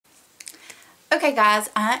Okay guys,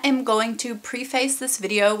 I am going to preface this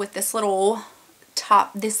video with this little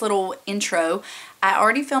intro. I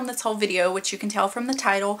already filmed this whole video, which you can tell from the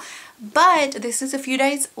title, but this is a few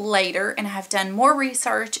days later and I have done more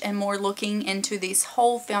research and more looking into this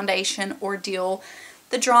whole foundation ordeal,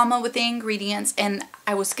 the drama with the ingredients, and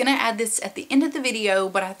I was going to add this at the end of the video,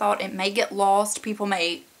 but I thought it may get lost. People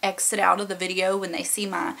may exit out of the video when they see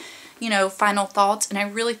my, final thoughts, and I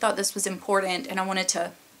really thought this was important and I wanted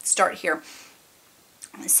to start here.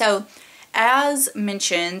 So, as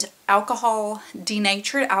mentioned, alcohol,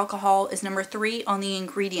 denatured alcohol is number 3 on the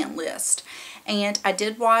ingredient list. And I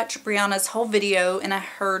did watch Brianna's whole video and I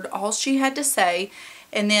heard all she had to say.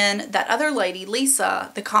 And then that other lady,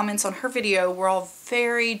 Lisa, the comments on her video were all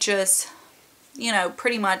very just,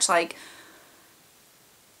 pretty much like,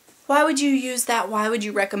 why would you use that? Why would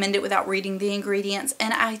you recommend it without reading the ingredients?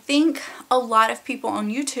 And I think a lot of people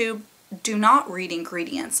on YouTube do not read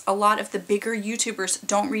ingredients. A lot of the bigger YouTubers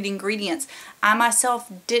don't read ingredients. I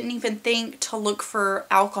myself didn't even think to look for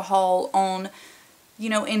alcohol on,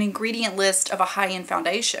 an ingredient list of a high-end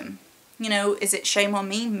foundation. Is it shame on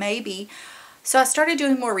me? Maybe. So I started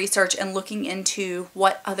doing more research and looking into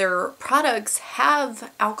what other products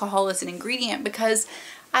have alcohol as an ingredient, because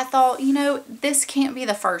I thought, this can't be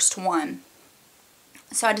the first one.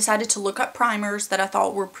 So I decided to look up primers that I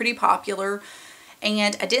thought were pretty popular.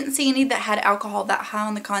 And I didn't see any that had alcohol that high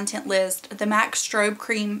on the content list. The MAC Strobe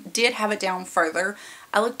Cream did have it down further.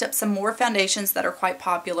 I looked up some more foundations that are quite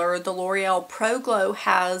popular. The L'Oreal Pro Glow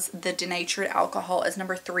has the denatured alcohol as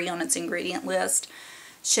number 3 on its ingredient list.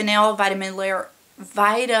 Chanel Vita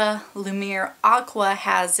Lumiere Aqua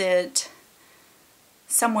has it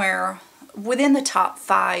somewhere within the top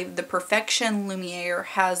 5. The Perfection Lumiere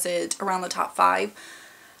has it around the top 5.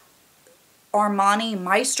 Armani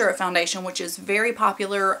Maestro foundation, which is very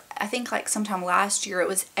popular. I think like sometime last year it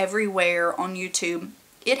was everywhere on YouTube.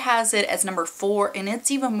 It has it as number 4, and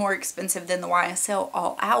it's even more expensive than the YSL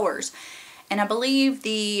All Hours. And I believe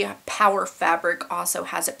the Power Fabric also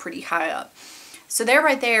has it pretty high up. So there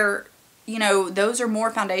right there, those are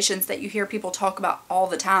more foundations that you hear people talk about all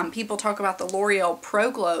the time. People talk about the L'Oreal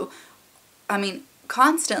Pro Glow,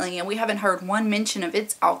 constantly, and we haven't heard one mention of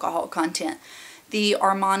its alcohol content. The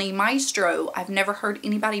Armani Maestro, I've never heard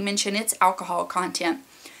anybody mention its alcohol content.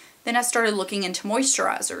 Then I started looking into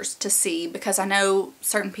moisturizers to see, because I know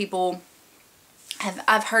certain people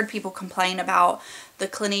I've heard people complain about the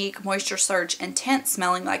Clinique Moisture Surge Intense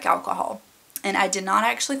smelling like alcohol. And I did not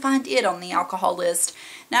actually find it on the alcohol list.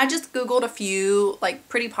 Now I just Googled a few like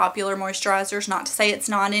pretty popular moisturizers, not to say it's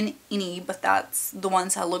not in any, but that's the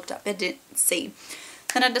ones I looked up and didn't see.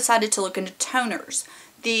 Then I decided to look into toners.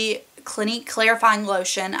 The Clinique Clarifying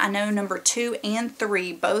Lotion, I know number 2 and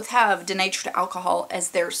 3 both have denatured alcohol as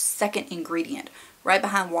their second ingredient, right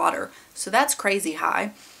behind water. So that's crazy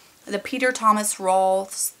high. The Peter Thomas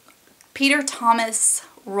Roth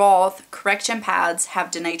Correction Pads have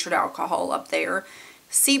denatured alcohol up there.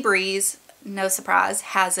 Seabreeze, no surprise,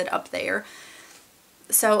 has it up there.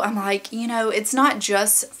 So I'm like, it's not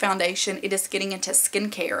just foundation, it is getting into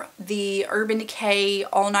skincare. The Urban Decay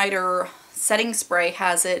All Nighter Setting Spray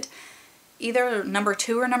has it either number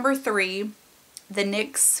 2 or number 3. The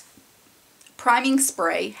NYX Priming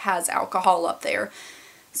Spray has alcohol up there.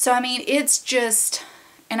 So, it's just,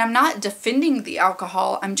 and I'm not defending the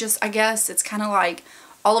alcohol, I guess it's kind of like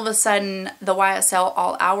all of a sudden the YSL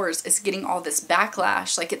All Hours is getting all this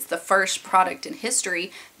backlash, like it's the first product in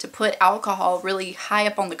history to put alcohol really high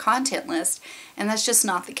up on the content list, and that's just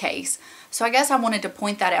not the case. So I guess I wanted to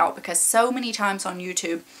point that out, because so many times on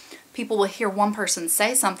YouTube, people will hear one person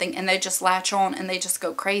say something and they just latch on and they just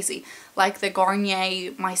go crazy. Like the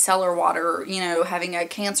Garnier Micellar Water, having a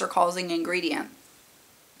cancer-causing ingredient.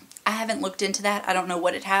 I haven't looked into that. I don't know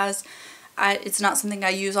what it has. It's not something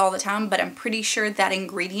I use all the time, but I'm pretty sure that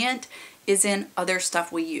ingredient is in other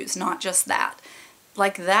stuff we use, not just that.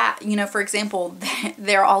 Like that, for example,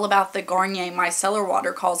 they're all about the Garnier Micellar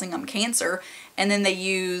Water causing them cancer, and then they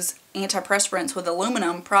use antiperspirants with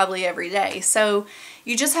aluminum probably every day. So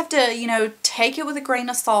you just have to, take it with a grain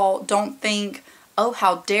of salt. Don't think, oh,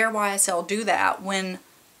 how dare YSL do that when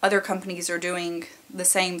other companies are doing the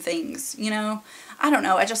same things, I don't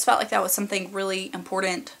know. I just felt like that was something really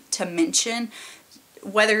important to mention.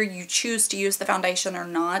 Whether you choose to use the foundation or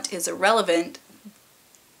not is irrelevant,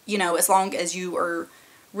 as long as you are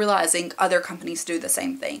realizing other companies do the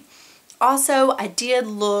same thing. Also, I did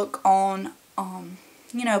look on,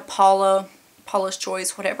 Paula's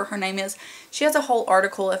Choice, whatever her name is. She has a whole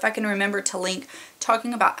article, if I can remember to link,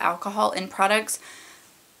 talking about alcohol in products.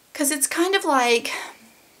 Because it's kind of like,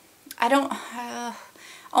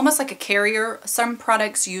 almost like a carrier. Some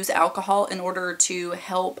products use alcohol in order to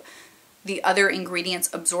help the other ingredients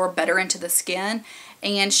absorb better into the skin.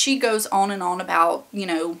 And she goes on and on about, you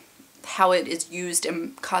know, how it is used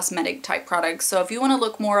in cosmetic type products. So if you want to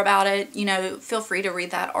look more about it, you know, feel free to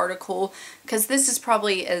read that article, because this is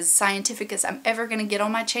probably as scientific as I'm ever going to get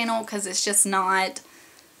on my channel, because it's just not,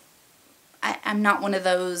 I'm not one of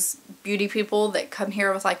those beauty people that come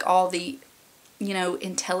here with like all the, you know,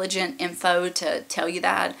 intelligent info to tell you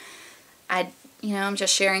that. You know, I'm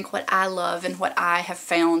just sharing what I love and what I have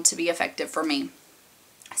found to be effective for me.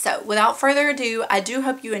 So without further ado, I do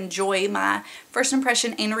hope you enjoy my first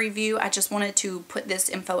impression and review. I just wanted to put this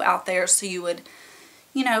info out there so you would,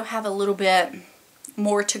 you know, have a little bit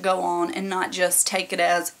more to go on and not just take it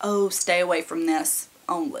as, oh, stay away from this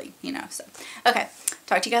only, you know. So, okay,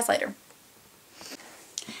 talk to you guys later.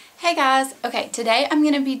 Hey guys, okay, today I'm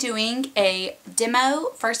going to be doing a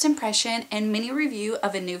demo, first impression, and mini review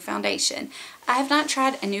of a new foundation. I have not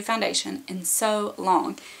tried a new foundation in so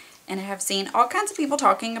long, and I have seen all kinds of people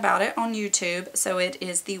talking about it on YouTube. So it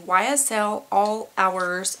is the YSL All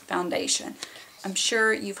Hours Foundation. I'm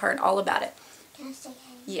sure you've heard all about it. Can I say hey?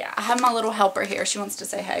 Yeah, I have my little helper here. She wants to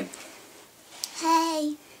say hey.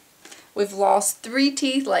 Hey. We've lost 3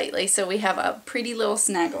 teeth lately, so we have a pretty little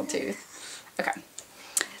snaggle tooth. Okay.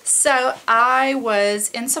 So I was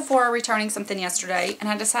in Sephora returning something yesterday, and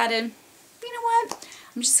I decided, you know what,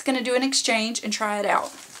 I'm just going to do an exchange and try it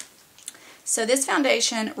out. So this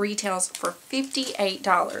foundation retails for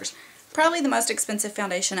 $58. Probably the most expensive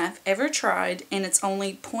foundation I've ever tried, and it's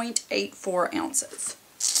only 0.84 ounces.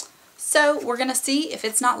 So we're going to see if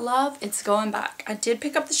it's not love, it's going back. I did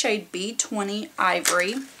pick up the shade B20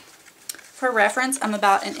 Ivory. For reference, I'm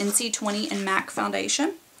about an NC20 in MAC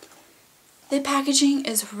foundation. The packaging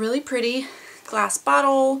is really pretty. Glass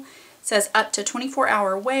bottle. It says up to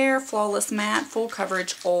 24-hour wear, flawless matte, full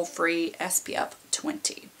coverage, oil-free, SPF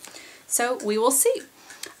 20. So we will see.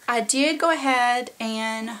 I did go ahead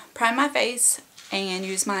and prime my face and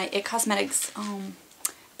use my IT Cosmetics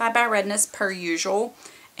Bye Bye Redness per usual.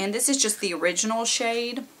 And this is just the original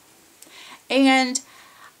shade. And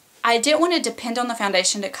I didn't want to depend on the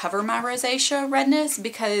foundation to cover my rosacea redness,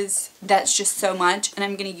 because that's just so much, and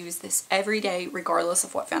I'm going to use this every day regardless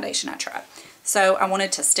of what foundation I try. So I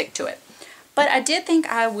wanted to stick to it. But I did think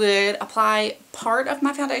I would apply part of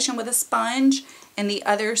my foundation with a sponge and the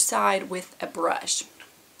other side with a brush,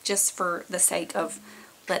 just for the sake of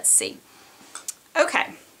let's see.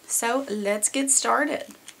 Okay, so let's get started.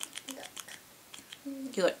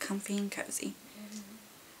 You look comfy and cozy.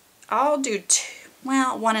 I'll do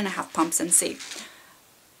 1.5 pumps and see.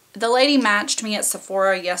 The lady matched me at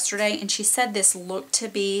Sephora yesterday, and she said this looked to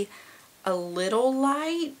be a little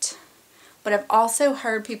light, but I've also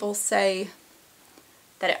heard people say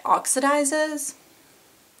that it oxidizes.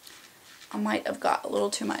 I might have got a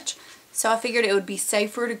little too much. So I figured it would be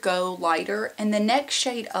safer to go lighter. And the next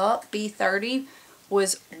shade up, B30,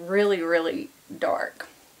 was really, really dark.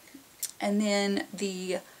 And then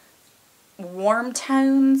the warm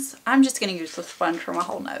tones, I'm just going to use the sponge for my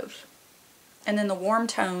whole nose. And then the warm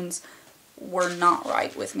tones were not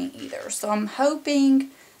right with me either. So I'm hoping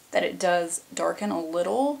that it does darken a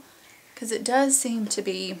little, because it does seem to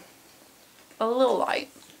be a little light.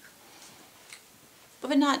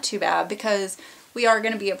 But not too bad, because we are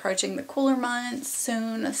going to be approaching the cooler months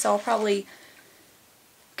soon. So I'll probably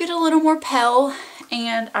get a little more pale.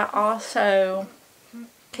 And I also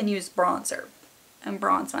can use bronzer and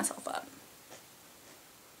bronze myself up.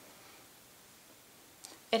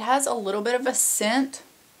 It has a little bit of a scent.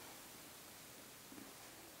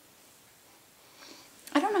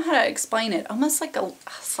 I don't know how to explain it. Almost like a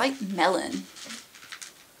slight melon.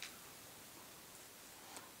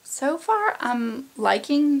 So far, I'm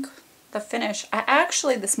liking the finish. I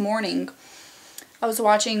actually, this morning, I was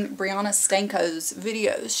watching Brianna Stanko's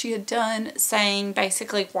videos. She had done saying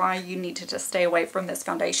basically why you needed to stay away from this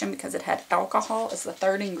foundation, because it had alcohol as the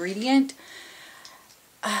third ingredient.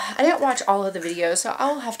 I didn't watch all of the videos, so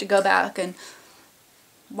I'll have to go back and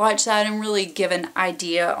watch that and really give an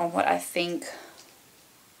idea on what I think.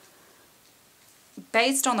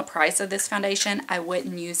 Based on the price of this foundation, I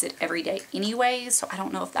wouldn't use it every day anyway, so I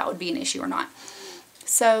don't know if that would be an issue or not.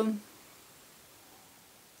 So,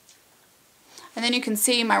 and then you can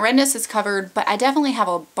see my redness is covered, but I definitely have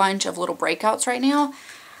a bunch of little breakouts right now.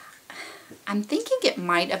 I'm thinking it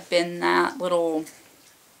might have been that little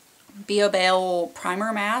Biobel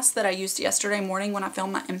primer mask that I used yesterday morning when I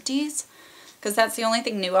filmed my empties, because that's the only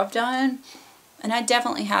thing new I've done. And I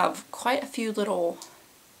definitely have quite a few little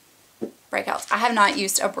breakouts. I have not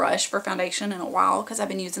used a brush for foundation in a while because I've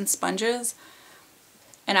been using sponges.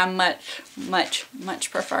 And I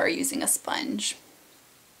much prefer using a sponge.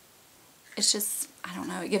 It's just, I don't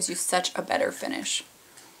know, it gives you such a better finish.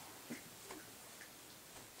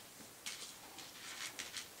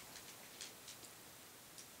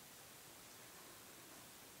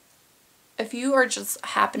 If you are just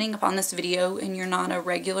happening upon this video and you're not a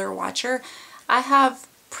regular watcher, I have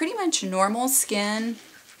pretty much normal skin.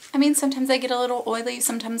 I mean, sometimes I get a little oily,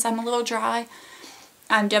 sometimes I'm a little dry.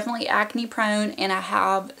 I'm definitely acne prone and I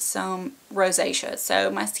have some rosacea. So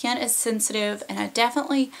my skin is sensitive and I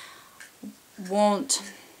definitely want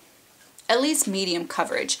at least medium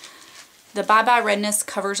coverage. The Bye Bye Redness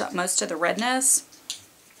covers up most of the redness.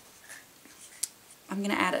 I'm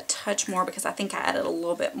going to add a touch more because I think I added a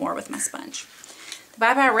little bit more with my sponge. The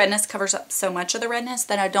Bye Bye Redness covers up so much of the redness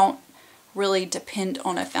that I don't really depend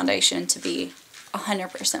on a foundation to be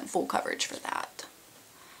 100% full coverage for that.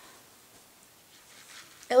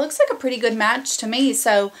 It looks like a pretty good match to me.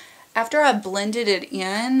 So after I blended it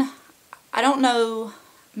in, I don't know,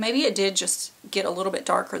 maybe it did just get a little bit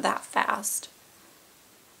darker that fast.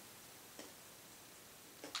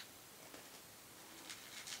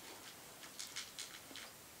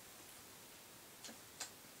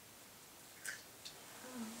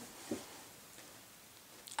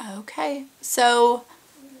 Okay, so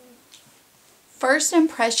first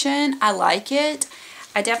impression, I like it.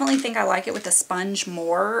 I definitely think I like it with a sponge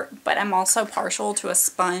more, but I'm also partial to a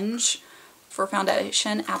sponge for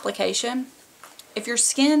foundation application. If your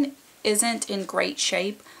skin isn't in great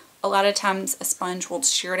shape, a lot of times a sponge will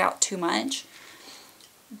shear it out too much.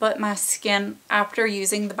 But my skin, after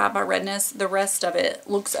using the Bye Bye Redness, the rest of it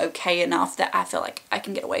looks okay enough that I feel like I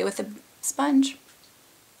can get away with a sponge.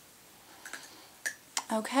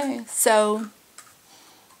 Okay, so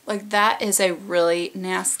like that is a really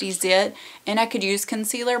nasty zit, and I could use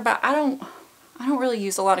concealer, but I don't really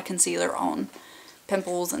use a lot of concealer on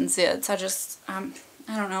pimples and zits.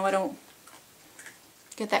 I don't know, I don't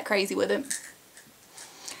get that crazy with it.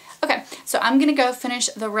 Okay, so I'm gonna go finish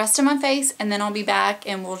the rest of my face and then I'll be back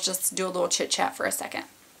and we'll just do a little chit chat for a second.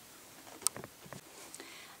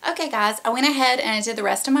 Okay guys, I went ahead and I did the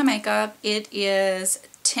rest of my makeup. It is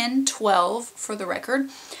 10:12 for the record.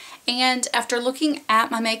 And after looking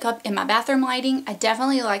at my makeup in my bathroom lighting, I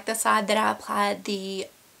definitely like the side that I applied the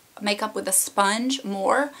makeup with a sponge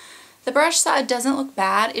more. The brush side doesn't look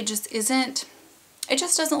bad. It just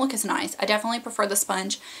doesn't look as nice. I definitely prefer the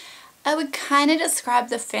sponge. I would kind of describe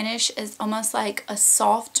the finish as almost like a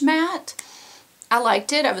soft matte. I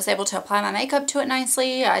liked it. I was able to apply my makeup to it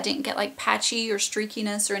nicely. I didn't get like patchy or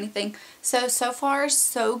streakiness or anything. So far,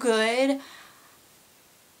 so good.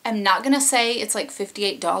 I'm not going to say it's like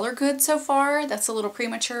 $58 good so far. That's a little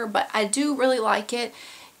premature, but I do really like it.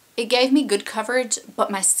 It gave me good coverage, but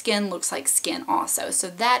my skin looks like skin also. So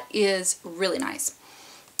that is really nice.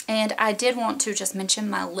 And I did want to just mention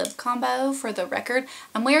my lip combo for the record.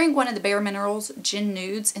 I'm wearing one of the Bare Minerals Gin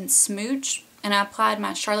Nudes in Smooch, and I applied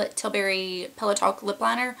my Charlotte Tilbury Pillow Talk lip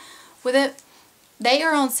liner with it. They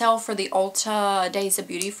are on sale for the Ulta Days of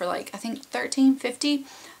Beauty for like, I think $13.50.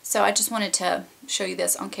 So I just wanted to show you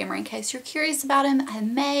this on camera in case you're curious about them. I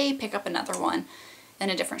may pick up another one in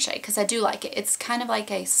a different shade because I do like it. It's kind of like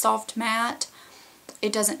a soft matte.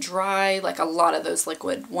 It doesn't dry like a lot of those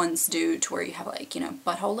liquid ones do to where you have like, you know,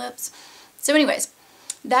 butthole lips. So anyways,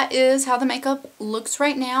 that is how the makeup looks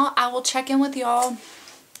right now. I will check in with y'all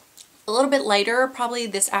a little bit later, probably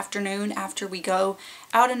this afternoon after we go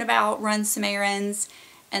out and about, run some errands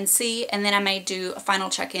and see, and then I may do a final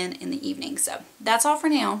check-in in the evening. So that's all for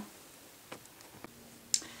now.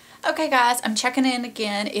 Okay guys, I'm checking in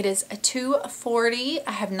again. It is 2:40.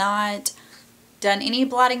 I have not done any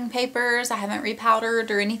blotting papers. I haven't repowdered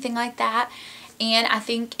or anything like that. And I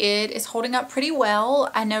think it is holding up pretty well.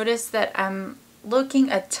 I noticed that I'm looking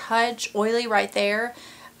a touch oily right there.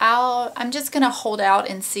 I'm just going to hold out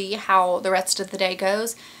and see how the rest of the day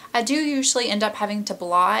goes. I do usually end up having to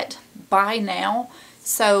blot by now,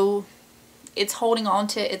 so it's holding on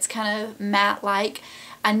to, it's kind of matte-like.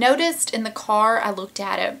 I noticed in the car, I looked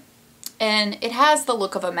at it, and it has the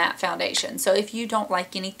look of a matte foundation. So if you don't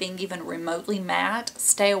like anything even remotely matte,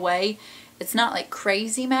 stay away. It's not like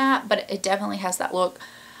crazy matte, but it definitely has that look.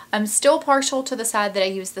 I'm still partial to the side that I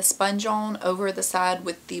use the sponge on over the side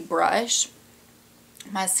with the brush.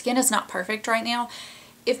 My skin is not perfect right now.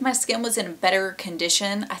 If my skin was in better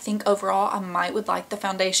condition, I think overall I would like the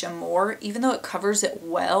foundation more. Even though it covers it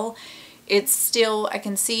well, it's still, I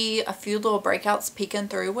can see a few little breakouts peeking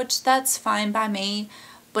through, which that's fine by me.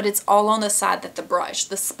 But it's all on the side that the brush.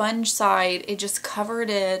 The sponge side, it just covered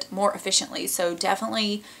it more efficiently. So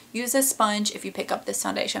definitely use a sponge if you pick up this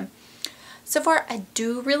foundation. So far, I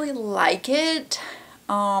do really like it.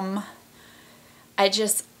 I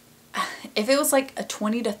just, if it was like a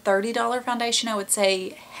 $20 to $30 foundation, I would say,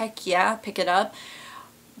 heck yeah, pick it up.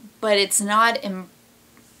 But it's not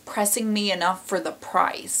impressing me enough for the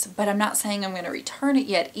price. But I'm not saying I'm going to return it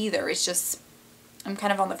yet either. It's just, I'm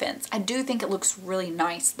kind of on the fence. I do think it looks really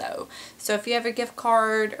nice though. So if you have a gift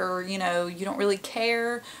card, or you know, you don't really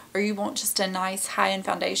care, or you want just a nice high-end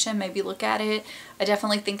foundation, maybe look at it. I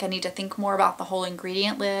definitely think I need to think more about the whole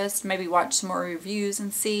ingredient list, maybe watch some more reviews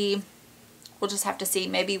and see. We'll just have to see.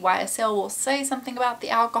 Maybe YSL will say something about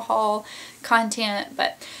the alcohol content,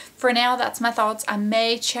 but for now, that's my thoughts. I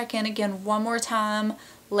may check in again one more time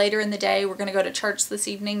later in the day. We're going to go to church this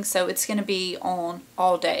evening, so it's going to be on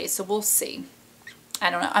all day, so we'll see. I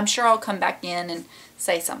don't know. I'm sure I'll come back in and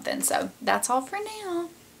say something. So that's all for now.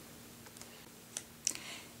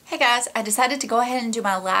 Hey guys, I decided to go ahead and do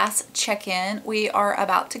my last check-in. We are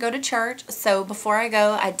about to go to church. So before I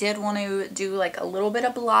go, I did want to do like a little bit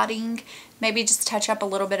of blotting, maybe just touch up a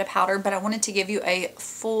little bit of powder, but I wanted to give you a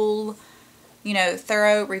full, you know,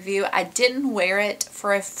 thorough review. I didn't wear it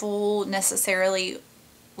for a full, necessarily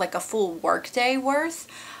like a full work day worth,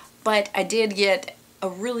 but I did get a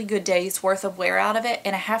really good day's worth of wear out of it.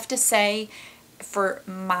 And I have to say, for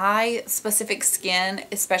my specific skin,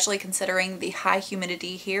 especially considering the high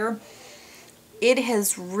humidity here, it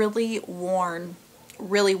has really worn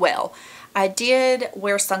really well. I did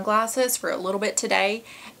wear sunglasses for a little bit today,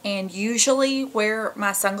 and usually where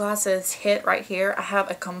my sunglasses hit right here, I have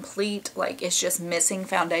a complete, like, it's just missing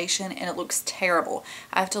foundation and it looks terrible.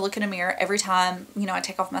 I have to look in a mirror every time, you know, I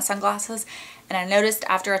take off my sunglasses, and I noticed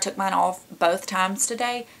after I took mine off both times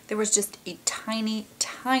today, there was just a tiny,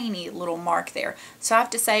 tiny little mark there. So I have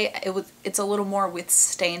to say it's a little more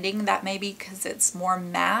withstanding, that maybe because it's more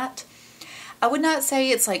matte. I would not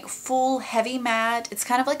say it's like full heavy matte. It's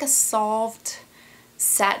kind of like a soft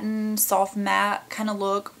satin, soft matte kind of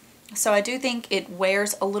look. So I do think it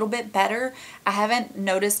wears a little bit better. I haven't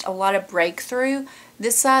noticed a lot of breakthrough.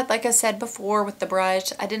 This side, like I said before with the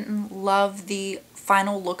brush, I didn't love the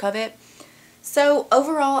final look of it. So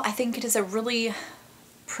overall, I think it is a really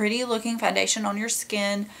pretty looking foundation on your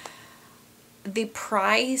skin. The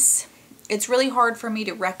price, it's really hard for me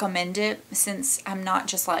to recommend it since I'm not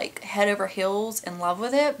just like head over heels in love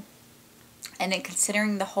with it. And then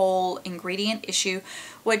considering the whole ingredient issue,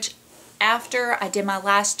 which after I did my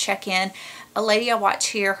last check-in, a lady I watch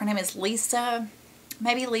here, her name is Lisa,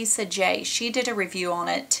 maybe Lisa J. She did a review on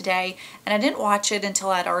it today, and I didn't watch it until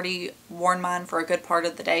I'd already worn mine for a good part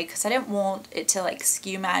of the day because I didn't want it to like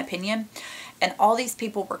skew my opinion. And all these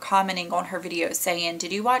people were commenting on her video saying,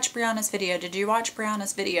 did you watch Brianna's video? Did you watch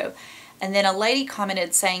Brianna's video? And then a lady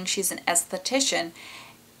commented saying she's an esthetician,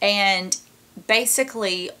 and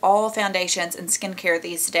basically all foundations and skincare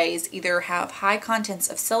these days either have high contents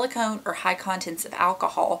of silicone or high contents of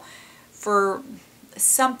alcohol for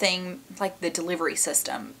something like the delivery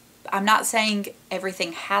system. I'm not saying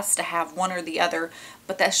everything has to have one or the other,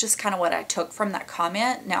 but that's just kind of what I took from that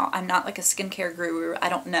comment. Now, I'm not like a skincare guru. I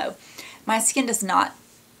don't know. My skin does not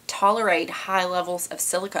tolerate high levels of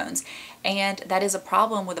silicones, and that is a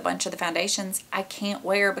problem with a bunch of the foundations I can't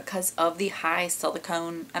wear because of the high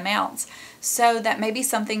silicone amounts. So that may be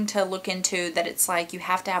something to look into, that it's like you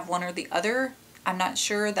have to have one or the other. I'm not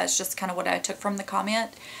sure. That's just kind of what I took from the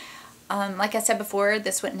comment. Like I said before,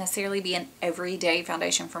 this wouldn't necessarily be an everyday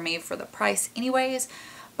foundation for me for the price anyways,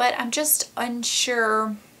 but I'm just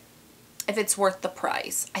unsure if it's worth the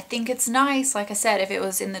price. I think it's nice, like I said, if it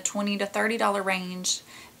was in the $20 to $30 range,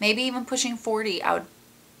 maybe even pushing $40, I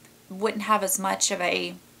wouldn't have as much of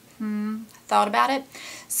a thought about it.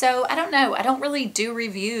 So I don't know. I don't really do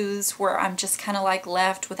reviews where I'm just kind of like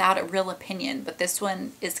left without a real opinion, but this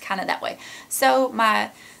one is kind of that way. So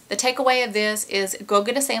the takeaway of this is go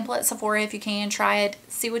get a sample at Sephora if you can. Try it.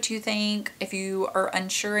 See what you think. If you are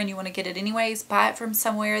unsure and you want to get it anyways, buy it from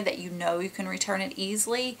somewhere that you know you can return it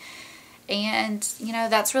easily. And, you know,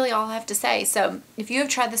 that's really all I have to say. So if you have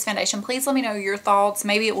tried this foundation, please let me know your thoughts.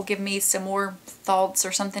 Maybe it will give me some more thoughts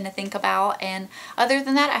or something to think about. And other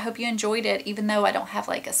than that, I hope you enjoyed it, even though I don't have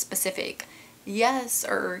like a specific yes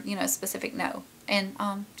or, you know, specific no. And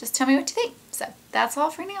just tell me what you think. So that's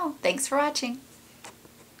all for now. Thanks for watching.